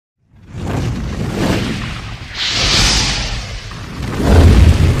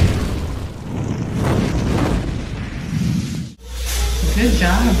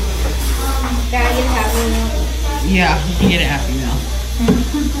job. Can I get a Happy Meal? Yeah, you can get a Happy Meal.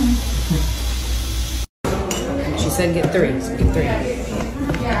 She said get 3, so get 3.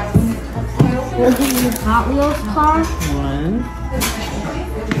 We'll give you a Hot Wheels car. 1.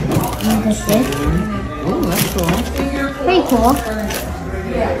 And this. Oh, that's cool. Pretty cool.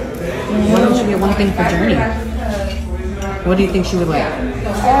 Why don't you get one thing for Journey? What do you think she would like?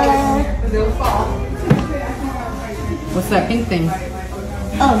 What's that pink thing?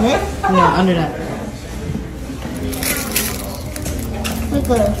 Oh, this? Yeah, under that. Look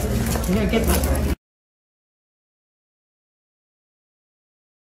at this. Yeah, get that.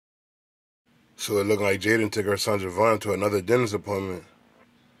 So it looked like Jaidyn took her son Javon to another dentist appointment.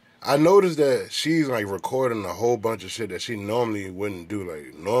 I noticed that she's like recording a whole bunch of shit that she normally wouldn't do.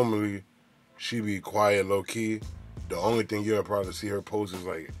 Like normally she be quiet, low key. The only thing you'll probably see her post is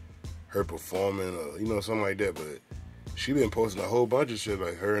like her performing or something like that. But she been posting a whole bunch of shit,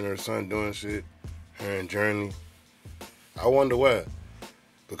 like her and her son doing shit, her and Journey. I wonder why.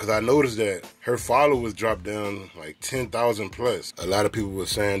 Because I noticed that her followers dropped down like 10,000 plus. A lot of people were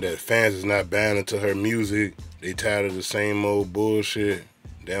saying that fans is not buying into her music. They tired of the same old bullshit.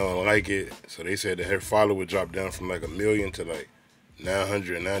 They don't like it. So they said that her follower dropped down from like 1 million to like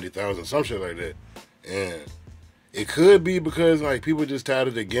 990,000, some shit like that. And it could be because like people just tired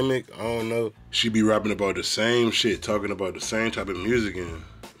of the gimmick. I don't know. She be rapping about the same shit, talking about the same type of music, and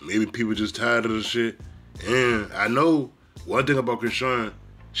maybe people just tired of the shit. And I know one thing about Krishan,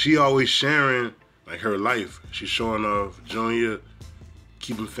 she always sharing like her life. She's showing off Junior,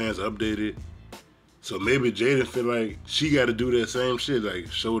 keeping fans updated. So maybe Jaidyn feel like she got to do that same shit,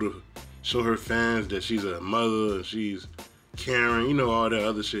 like show her fans that she's a mother, she's caring, all that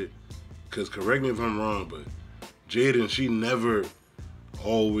other shit. Cause correct me if I'm wrong, but Jaidyn, she never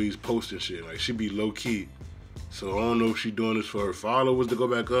always posting shit. Like she be low key. So I don't know if she doing this for her followers to go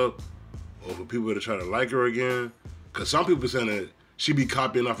back up, or for people to try to like her again. Cause some people saying that she be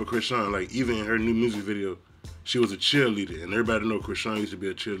copying off of Krishan. Like even in her new music video, she was a cheerleader, and everybody know Krishan used to be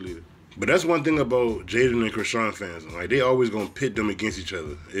a cheerleader. But that's one thing about Jaidyn and Krishan fans. Like they always gonna pit them against each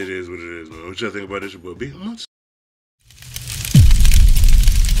other. It is what it is, man. What y'all think about this, your boy B?